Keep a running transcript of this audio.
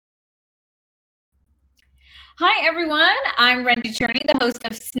Hi, everyone. I'm Randy Cherney, the host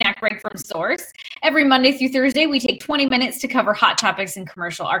of Snack Break from Source. Every Monday through Thursday, we take 20 minutes to cover hot topics in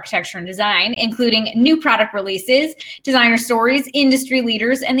commercial architecture and design, including new product releases, designer stories, industry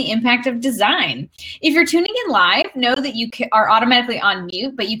leaders, and the impact of design. If you're tuning in live, know that you are automatically on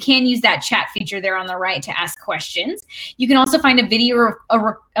mute, but you can use that chat feature there on the right to ask questions. You can also find a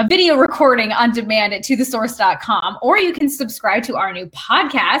video recording on demand at tothesource.com, or you can subscribe to our new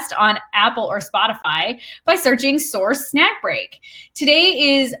podcast on Apple or Spotify by searching Source Snack Break.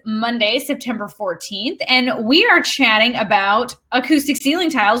 Today is Monday, September 14th, and we are chatting about acoustic ceiling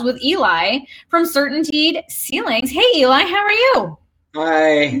tiles with Eli from CertainTeed Ceilings. Hey, Eli, how are you?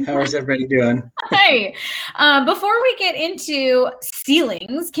 Hi, how is everybody doing? Hey, before we get into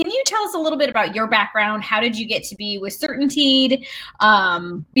ceilings, can you tell us a little bit about your background? How did you get to be with CertainTeed?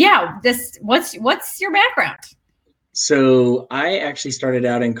 What's your background? So I actually started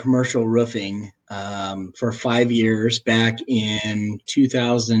out in commercial roofing for 5 years back in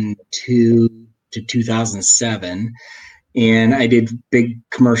 2002 to 2007. And I did big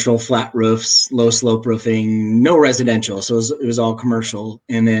commercial flat roofs, low slope roofing, no residential. So it was all commercial.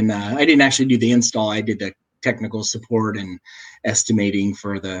 And then I didn't actually do the install. I did the technical support and estimating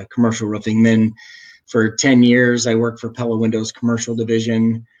for the commercial roofing. Then for 10 years, I worked for Pella Windows commercial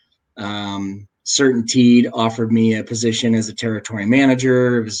division. CertainTeed offered me a position as a territory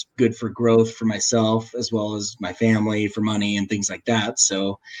manager. It was good for growth for myself as well as my family, for money and things like that.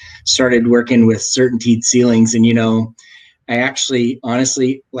 So started working with CertainTeed Ceilings. And, I actually,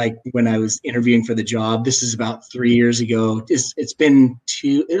 honestly, like when I was interviewing for the job, this is about 3 years ago.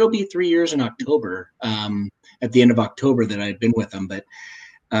 It'll be 3 years in October, at the end of October that I'd been with them. But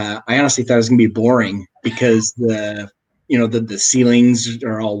I honestly thought it was going to be boring because the ceilings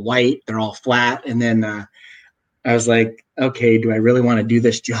are all white, they're all flat. And then I was like, okay, do I really want to do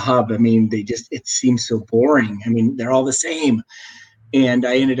this job? I mean, it seems so boring. I mean, they're all the same. And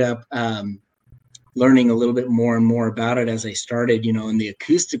I ended up learning a little bit more and more about it as I started, and the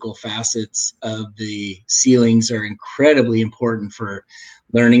acoustical facets of the ceilings are incredibly important for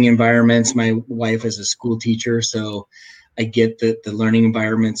learning environments. My wife is a school teacher, so I get that the learning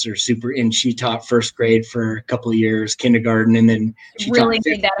environments are super, and she taught first grade for a couple of years, kindergarten, and then she really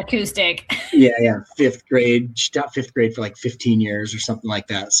made that acoustic. Yeah, fifth grade. She taught fifth grade for like 15 years or something like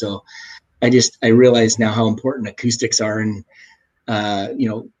that. So I realize now how important acoustics are, and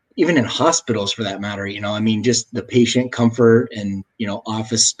even in hospitals for that matter. I mean, just the patient comfort and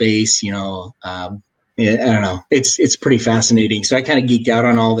office space. I don't know. It's pretty fascinating. So I kind of geek out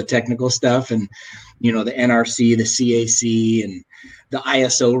on all the technical stuff and the NRC, the CAC, and the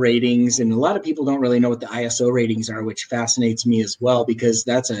ISO ratings. And a lot of people don't really know what the ISO ratings are, which fascinates me as well, because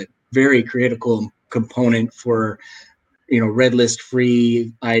that's a very critical component for, red list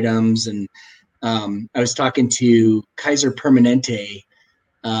free items. And I was talking to Kaiser Permanente.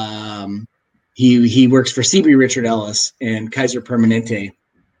 He works for CB Richard Ellis and Kaiser Permanente,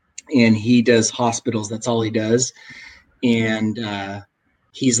 and he does hospitals. That's all he does. And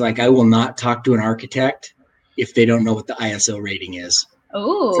he's like, I will not talk to an architect if they don't know what the ISO rating is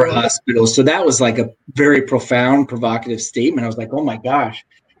for hospitals. So that was like a very profound, provocative statement. I was like, oh my gosh,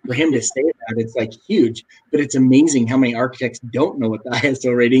 for him to say that, it's like huge. But it's amazing how many architects don't know what the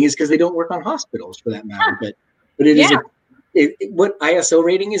ISO rating is because they don't work on hospitals for that matter. But it is what ISO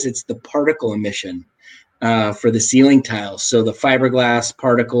rating is. It's the particle emission for the ceiling tiles. So the fiberglass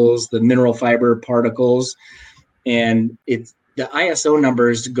particles, the mineral fiber particles, and it's the ISO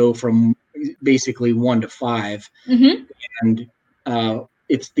numbers go from basically 1 to 5. Mm-hmm. And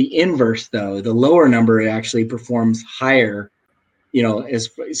it's the inverse though. The lower number actually performs higher,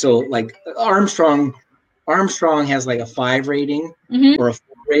 so like Armstrong has like a 5 rating or a 4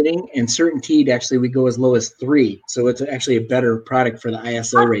 rating, and CertainTeed actually we go as low as 3. So it's actually a better product for the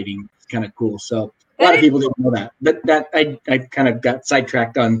ISO rating. It's kind of cool. So a lot of people didn't know that, but that I kind of got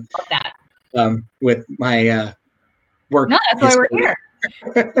sidetracked on that with my work. No, that's why we're here.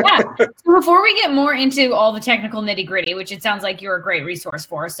 Yeah. So before we get more into all the technical nitty gritty, which it sounds like you're a great resource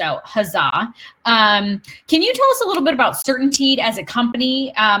for, so huzzah. Can you tell us a little bit about CertainTeed as a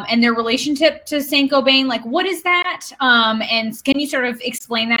company and their relationship to Saint-Gobain? Like, what is that? And can you sort of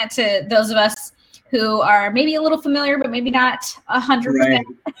explain that to those of us who are maybe a little familiar, but maybe not 100%?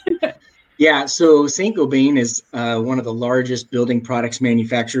 Right. Yeah. So Saint-Gobain is one of the largest building products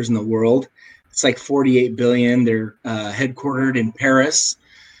manufacturers in the world. It's like 48 billion. They're headquartered in Paris.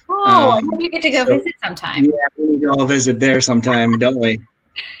 Oh, I hope you get to go visit sometime. Yeah, we need to all visit there sometime, don't we?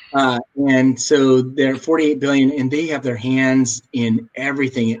 And so they're 48 billion, and they have their hands in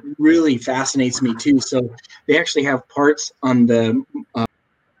everything. It really fascinates me too. So they actually have parts on the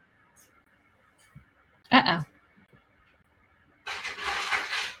Uh-oh.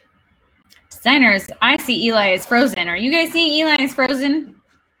 Designers, I see Eli is frozen. Are you guys seeing Eli is frozen?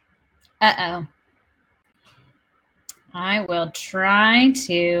 Uh-oh. I will try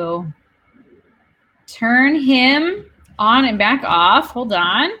to turn him on and back off. Hold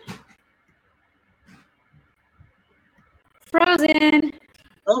on. Frozen.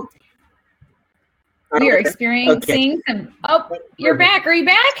 Oh. We are experiencing some. Oh, you're back. Are you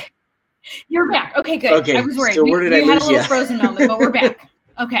back? You're back. Okay, good. Okay. I was worried. So where did I lose you? We had a little frozen moment, but we're back.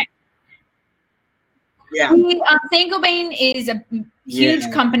 Okay. Yeah. Saint-Gobain is a huge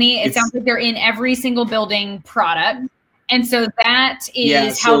company. It sounds like they're in every single building product. And so that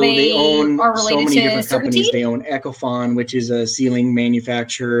is how they own are related so many to different companies. CertainTeed. They own Ecofon, which is a ceiling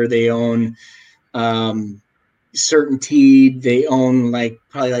manufacturer. They own CertainTeed. They own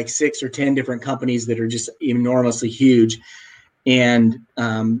probably 6 or 10 different companies that are just enormously huge. And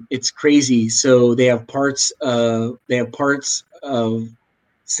it's crazy. So they have parts of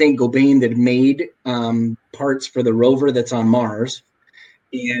Saint-Gobain that made parts for the rover that's on Mars.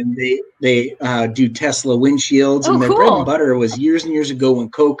 And they do Tesla windshields. Oh, and their cool. bread and butter was years and years ago when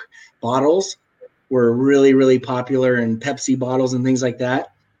Coke bottles were really, really popular, and Pepsi bottles and things like that.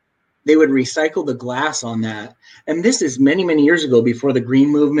 They would recycle the glass on that. And this is many, many years ago, before the green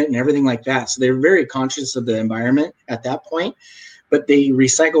movement and everything like that. So they're very conscious of the environment at that point. But they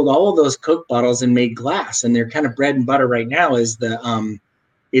recycled all of those Coke bottles and made glass. And their kind of bread and butter right now is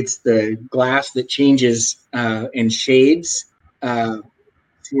it's the glass that changes and shades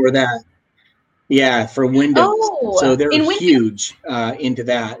for that. Yeah, for windows. Oh, so they're huge into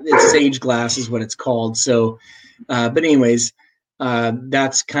that. It's sage glass is what it's called. So, but anyways,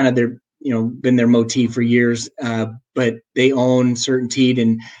 that's kind of their, been their motif for years. But they own CertainTeed.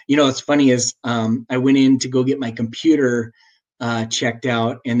 And, what's funny is I went in to go get my computer checked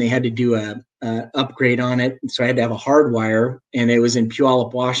out, and they had to do a upgrade on it. So I had to have a hardwire, and it was in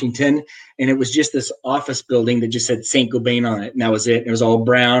Puyallup, Washington. And it was just this office building that just said Saint-Gobain on it. And that was it. It was all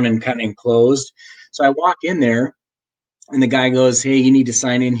brown and kind of enclosed. So I walk in there, and the guy goes, "Hey, you need to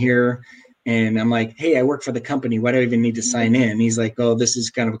sign in here." And I'm like, "Hey, I work for the company. Why do I even need to sign in?" And he's like, "Oh, this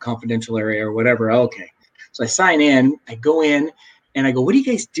is kind of a confidential area or whatever." Okay. So I sign in, I go in, and I go, "What do you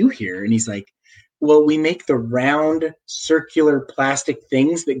guys do here?" And he's like, "Well, we make the round circular plastic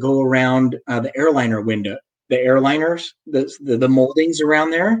things that go around the airliner window, the airliners, the moldings around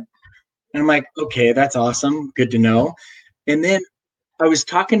there." And I'm like, "Okay, that's awesome. Good to know." And then I was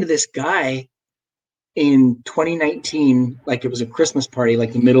talking to this guy in 2019, like it was a Christmas party,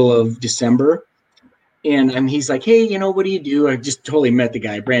 like the middle of December. And he's like, "Hey, what do you do?" I just totally met the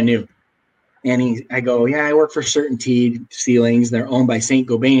guy, brand new. And I go, "Yeah, I work for CertainTeed Ceilings. They're owned by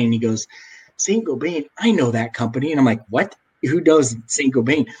Saint-Gobain." And he goes, "Saint-Gobain, I know that company." And I'm like, "What? Who does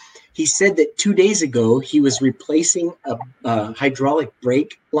Saint-Gobain?" He said that 2 days ago, he was replacing a hydraulic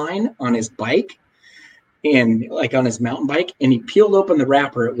brake line on his bike, and on his mountain bike, and he peeled open the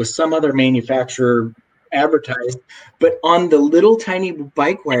wrapper. It was some other manufacturer advertised, but on the little tiny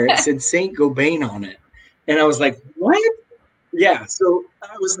bike wire, it said Saint-Gobain on it. And I was like, "What?" Yeah. So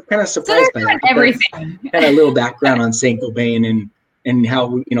I was kind of surprised by that. Everything. Kind of a little background on Saint-Gobain and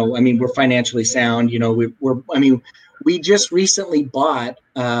how, we're financially sound. We just recently bought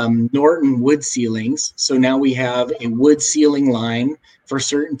Norton wood ceilings. So now we have a wood ceiling line for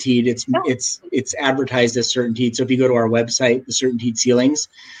CertainTeed. It's advertised as CertainTeed. So if you go to our website, the CertainTeed Ceilings,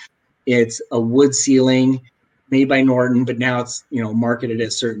 it's a wood ceiling made by Norton, but now it's, marketed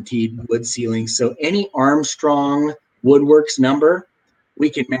as CertainTeed wood ceilings. So any Armstrong Woodworks number, we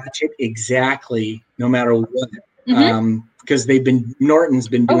can match it exactly no matter what. Because Norton's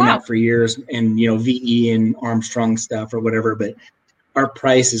been doing that for years, and VE and Armstrong stuff or whatever, but our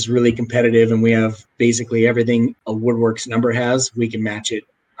price is really competitive, and we have basically everything a Woodworks number has. We can match it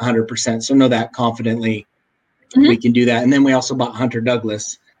 100%. So know that confidently. We can do that. And then we also bought Hunter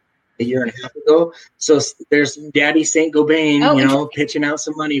Douglas a year and a half ago. So there's Daddy Saint-Gobain, pitching out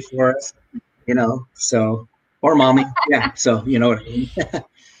some money for us, so, or mommy. Yeah. So, you know what I mean?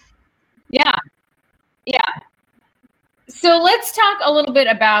 Yeah. So let's talk a little bit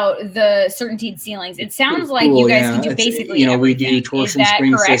about the CertainTeed ceilings. It sounds like you guys can do basically everything. We do torsion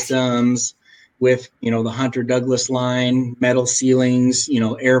spring systems with, the Hunter Douglas line, metal ceilings,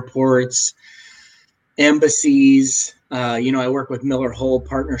 airports, embassies. I work with Miller Hull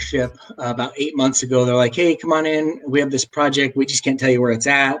Partnership about 8 months ago. They're like, "Hey, come on in. We have this project. We just can't tell you where it's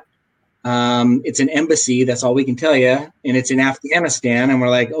at. It's an embassy. That's all we can tell you. And it's in Afghanistan." And we're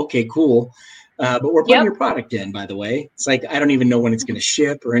like, "Okay, cool. But we're putting your product in, by the way." It's like, I don't even know when it's going to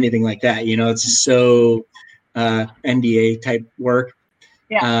ship or anything like that. It's just so NDA type work.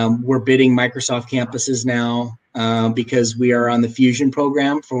 We're bidding Microsoft campuses now because we are on the Fusion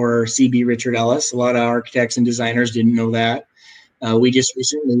program for CB Richard Ellis. A lot of architects and designers didn't know that. We just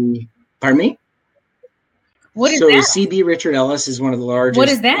recently, pardon me? What is that? So CB Richard Ellis is one of the largest. What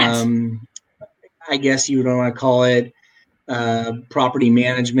is that? I guess you would want to call it property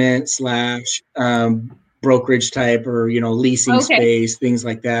management / brokerage type, or leasing space, things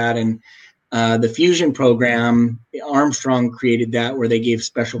like that. And the Fusion program, Armstrong created that, where they gave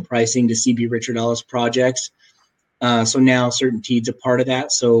special pricing to CB Richard Ellis projects. So now CertainTeed's a part of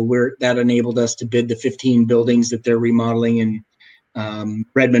that. So that enabled us to bid the 15 buildings that they're remodeling in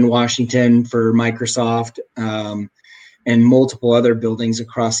Redmond, Washington for Microsoft, and multiple other buildings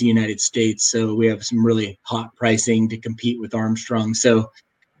across the United States. So we have some really hot pricing to compete with Armstrong. So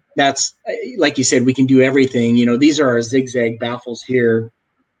that's, like you said, we can do everything. These are our zigzag baffles here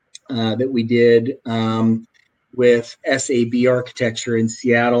that we did with SAB Architecture in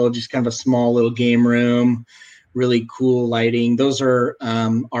Seattle, just kind of a small little game room, really cool lighting. Those are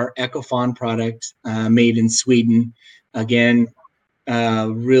our Ecofon product made in Sweden. Again,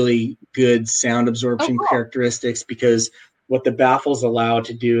 really good sound absorption characteristics, because what the baffles allow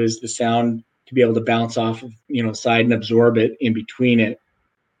to do is the sound to be able to bounce off of side and absorb it in between it.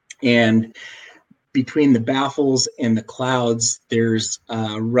 And between the baffles and the clouds, there's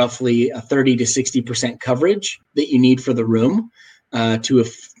roughly a 30 to 60% coverage that you need for the room to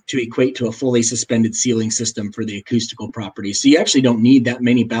equate to a fully suspended ceiling system for the acoustical property. So you actually don't need that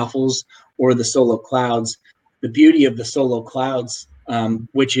many baffles or the solo clouds. The beauty of the solo clouds,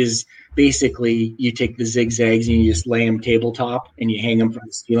 which is basically you take the zigzags and you just lay them tabletop and you hang them from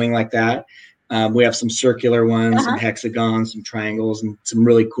the ceiling like that. We have some circular ones, some hexagons, some triangles, and some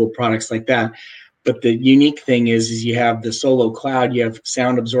really cool products like that. But the unique thing is you have the solo cloud, you have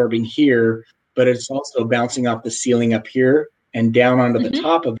sound absorbing here, but it's also bouncing off the ceiling up here and down onto the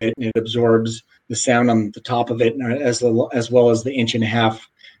top of it, and it absorbs the sound on the top of it, as well as the 1.5 inches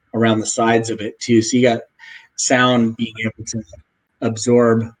around the sides of it too. So you got sound being able to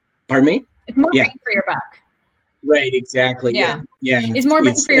absorb. Pardon me? It's more bang for your buck. Right, exactly. Yeah. It's more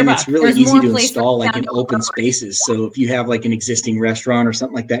bang for your buck. It's really easy to install, like in open spaces. So if you have like an existing restaurant or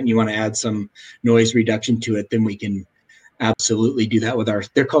something like that and you want to add some noise reduction to it, then we can absolutely do that with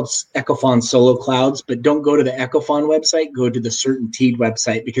they're called Ecofon Solo Clouds, but don't go to the Ecofon website, go to the CertainTeed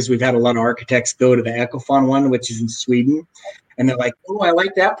website, because we've had a lot of architects go to the Ecofon one, which is in Sweden, and they're like, oh, I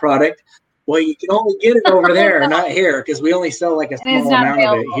like that product. Well, you can only get it over there, not here, because we only sell like a small amount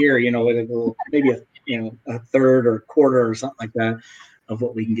of it here, with a little, maybe a third or quarter or something like that of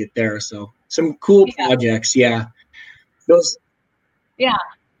what we can get there. So some cool projects. Those. Yeah.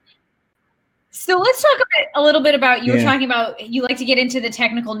 So let's talk a little bit about, you were talking about, you like to get into the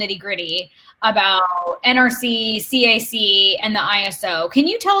technical nitty gritty about NRC, CAC, and the ISO. Can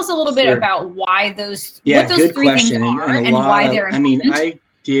you tell us a little bit about why what those three things are and why they're important? I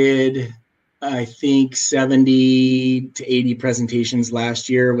did, I think 70 to 80 presentations last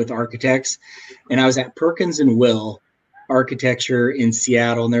year with architects, and I was at Perkins and Will Architecture in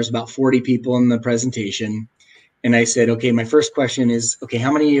Seattle, and there's about 40 people in the presentation. And I said, okay, my first question is, okay,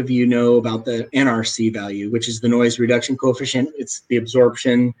 how many of you know about the NRC value, which is the noise reduction coefficient? It's the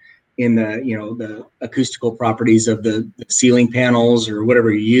absorption in the acoustical properties of the ceiling panels or whatever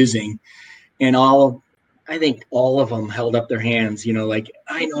you're using. And I think all of them held up their hands, like,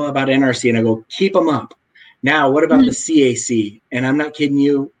 I know about NRC. And I go, keep them up. Now, what about the CAC? And I'm not kidding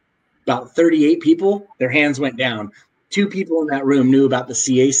you, about 38 people, their hands went down. 2 people in that room knew about the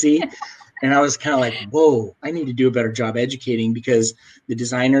CAC. And I was kind of like, whoa, I need to do a better job educating, because the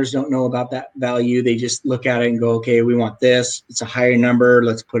designers don't know about that value. They just look at it and go, okay, we want this. It's a higher number.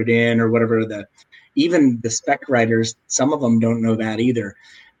 Let's put it in, or whatever. Even the spec writers, some of them don't know that either.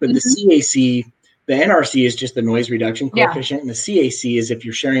 But the CAC, the NRC is just the noise reduction coefficient. And the CAC is if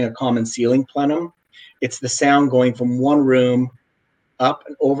you're sharing a common ceiling plenum, it's the sound going from one room up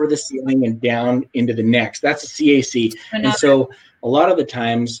and over the ceiling and down into the next. That's a CAC. And so a lot of the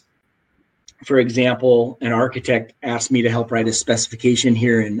times, for example, an architect asked me to help write a specification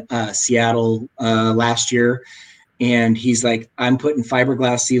here in Seattle last year. And he's like, I'm putting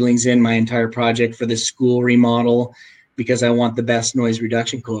fiberglass ceilings in my entire project for this school remodel because I want the best noise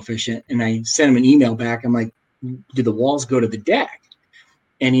reduction coefficient. And I sent him an email back. I'm like, do the walls go to the deck?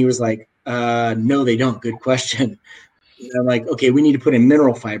 And he was like, no, they don't. Good question. And I'm like, okay, we need to put in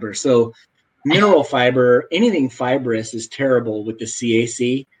mineral fiber. So mineral fiber, anything fibrous is terrible with the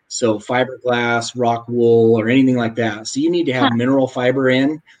CAC. So fiberglass, rock wool, or anything like that. So you need to have mineral fiber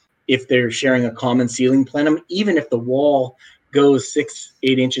in if they're sharing a common ceiling plenum, even if the wall goes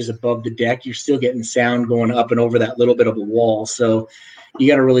 6-8 inches above the deck, you're still getting sound going up and over that little bit of a wall. So you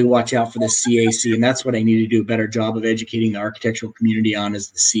got to really watch out for the CAC, and that's what I need to do a better job of educating the architectural community on, is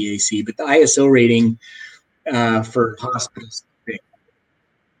the CAC. But the ISO rating for hospitals.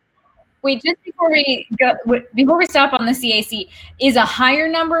 Wait, just before we stop on the CAC, is a higher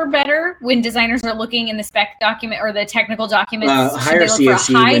number better when designers are looking in the spec document or the technical documents? Higher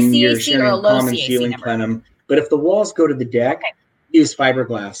CAC when you're sharing or a low common CAC ceiling number? plenum. But if the walls go to the deck, Okay. use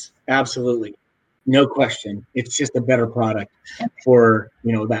fiberglass. Absolutely. No question. It's just a better product for,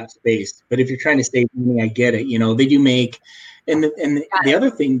 that space. But if you're trying to save money, I get it. They do make, and the other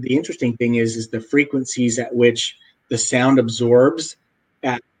thing, the interesting thing is the frequencies at which the sound absorbs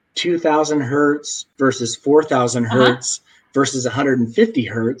at 2,000 hertz versus 4,000 hertz versus 150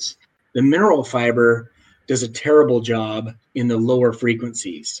 hertz. The mineral fiber does a terrible job in the lower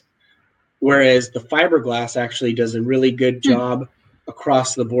frequencies, whereas the fiberglass actually does a really good job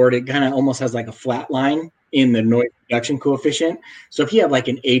across the board. It kind of almost has like a flat line in the noise reduction coefficient. So if you have like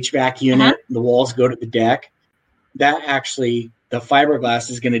an HVAC unit, the walls go to the deck, that actually, the fiberglass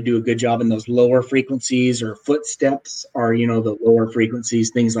is going to do a good job in those lower frequencies, or footsteps, or the lower frequencies,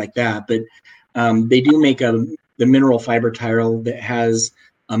 things like that. But they do make the mineral fiber tile that has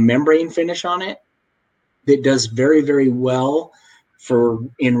a membrane finish on it that does very, very well for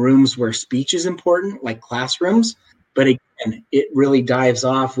in rooms where speech is important, like classrooms. But again, it really dives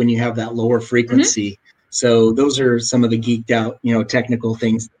off when you have that lower frequency. So those are some of the geeked out, technical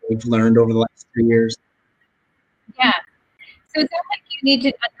things that we've learned over the last 3 years. Yeah. So it sounds like you need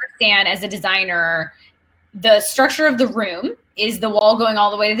to understand, as a designer, the structure of the room. Is the wall going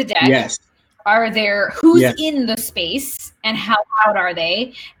all the way to the deck? Yes. Who's in the space, and how loud are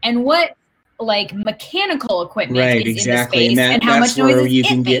they? And what mechanical equipment is in the space, and how much noise is you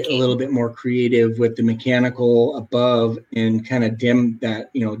can making? get a little bit more creative with the mechanical above and kind of dim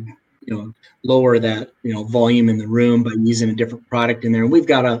that, lower that, volume in the room by using a different product in there. And we've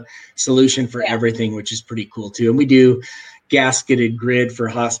got a solution for everything, which is pretty cool too. And we do gasketed grid for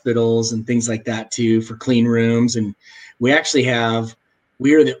hospitals and things like that too, for clean rooms. And we actually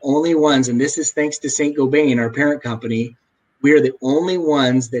we are the only ones, and this is thanks to Saint-Gobain, our parent company, we are the only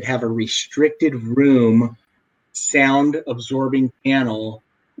ones that have a restricted room sound absorbing panel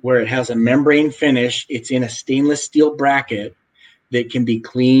where it has a membrane finish. It's in a stainless steel bracket that can be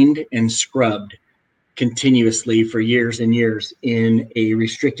cleaned and scrubbed continuously for years and years in a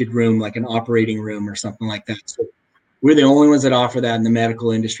restricted room, like an operating room or something like that. So we're the only ones that offer that in the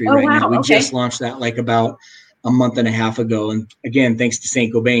medical industry now. We just launched that about a month and a half ago. And again, thanks to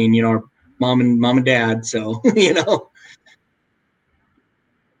Saint-Gobain, our mom and dad. So,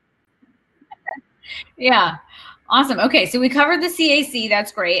 Yeah. Awesome. Okay. So we covered the CAC.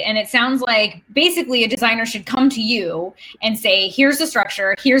 That's great. And it sounds like basically a designer should come to you and say, here's the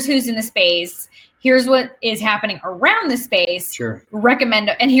structure, here's who's in the space, here's what is happening around the space. Sure. Recommend,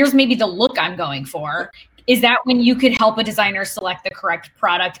 and here's maybe the look I'm going for. Is that when you could help a designer select the correct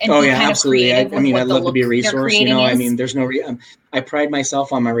product and be kind absolutely. of creative? I'd love to be a resource. There's no I pride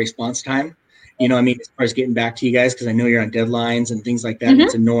myself on my response time. As far as getting back to you guys, because I know you're on deadlines and things like that.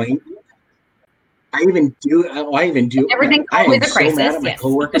 It's annoying. I even do. Everything's always a crisis. So mad at my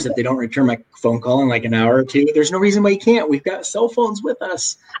coworkers if they don't return my phone call in like an hour or two. There's no reason why you can't. We've got cell phones with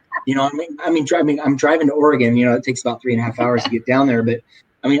us. I'm driving to Oregon. It takes about 3.5 hours to get down there, but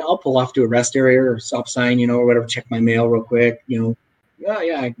I'll pull off to a rest area or stop sign, or whatever, check my mail real quick,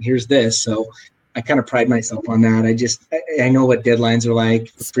 here's this. So I kind of pride myself on that. I know what deadlines are like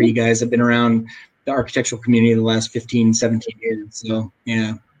for you guys. I've been around the architectural community the last 15, 17 years. So,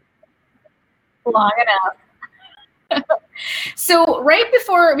 yeah. Long enough. So right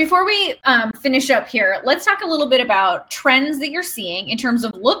before we finish up here, let's talk a little bit about trends that you're seeing in terms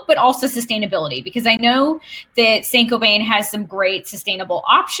of look, but also sustainability, because I know that Saint-Gobain has some great sustainable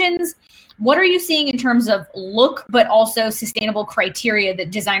options. What are you seeing in terms of look, but also sustainable criteria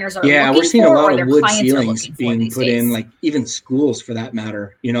that designers are looking for? Yeah, we're seeing a lot of wood ceilings being put in, like even schools for that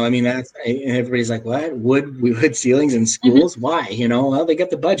matter. That's, and everybody's like, what? Wood ceilings in schools? Why? Well, they got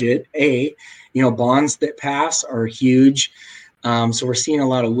the budget. Bonds that pass are huge. So we're seeing a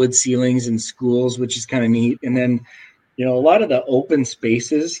lot of wood ceilings in schools, which is kind of neat. And then, a lot of the open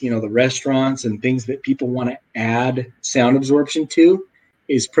spaces, the restaurants and things that people want to add sound absorption to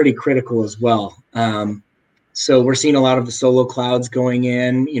is pretty critical as well. So we're seeing a lot of the solo clouds going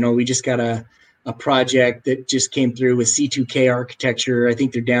in. We just got a project that just came through with C2K Architecture. I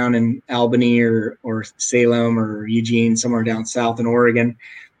think they're down in Albany or Salem or Eugene, somewhere down south in Oregon.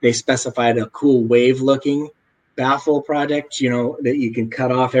 They specified a cool wave looking baffle project, that you can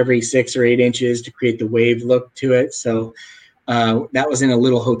cut off every 6 or 8 inches to create the wave look to it. So That was in a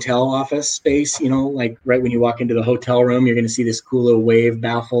little hotel office space, like right when you walk into the hotel room, you're going to see this cool little wave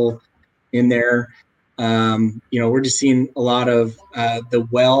baffle in there. We're just seeing a lot of the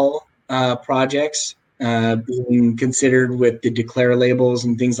well projects being considered with the declare labels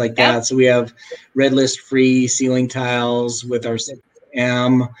and things like that. So we have red list free ceiling tiles with our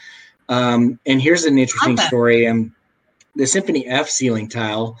M. And here's an interesting story. The Symphony F ceiling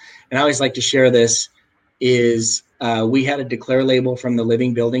tile, and I always like to share this, is we had a declare label from the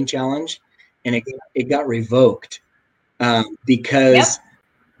Living Building Challenge, and it got revoked because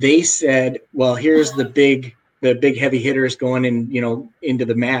they said, well, here's the big heavy hitters going in, into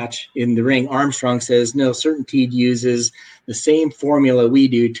the match in the ring. Armstrong says, no, CertainTeed uses the same formula we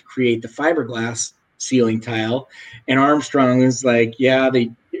do to create the fiberglass ceiling tile. And Armstrong is like, yeah,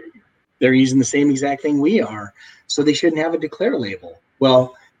 they're using the same exact thing we are. So they shouldn't have a declare label.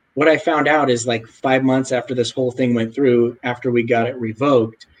 Well, what I found out is like 5 months after this whole thing went through, after we got it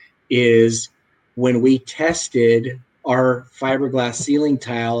revoked, is when we tested our fiberglass ceiling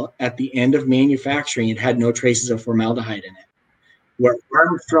tile at the end of manufacturing, it had no traces of formaldehyde in it, where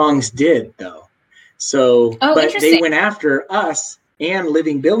Armstrong's did, though. So, but they went after us and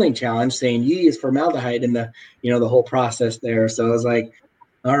Living Building Challenge saying you use formaldehyde in the, the whole process there. So I was like,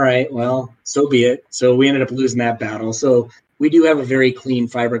 all right, well, so be it. So we ended up losing that battle. So we do have a very clean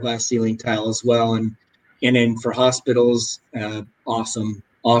fiberglass ceiling tile as well. And then for hospitals, awesome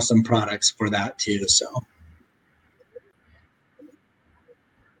products for that too. So.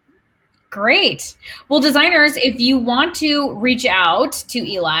 Great. Well, designers, if you want to reach out to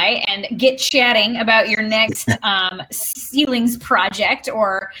Eli and get chatting about your next ceilings project,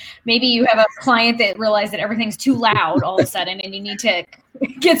 or maybe you have a client that realized that everything's too loud all of a sudden and you need to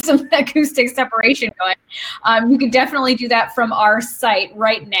get some acoustic separation going, you can definitely do that from our site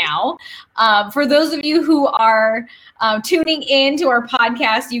right now. For those of you who are tuning in to our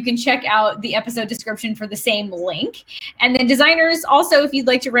podcast, you can check out the episode description for the same link. And then designers, also, if you'd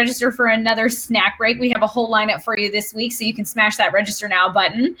like to register for another snack break, we have a whole lineup for you this week, so you can smash that register now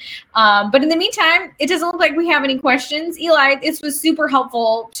button. But in the meantime, it doesn't look like we have any questions. Eli, this was super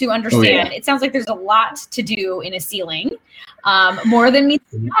helpful to understand. Oh, yeah. It sounds like there's a lot to do in a ceiling, more than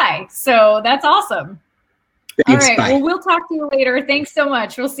meets the eye. So that's awesome. Thanks, all right. bye. Well, we'll talk to you later. Thanks so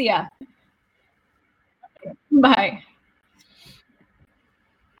much. We'll see ya. Bye.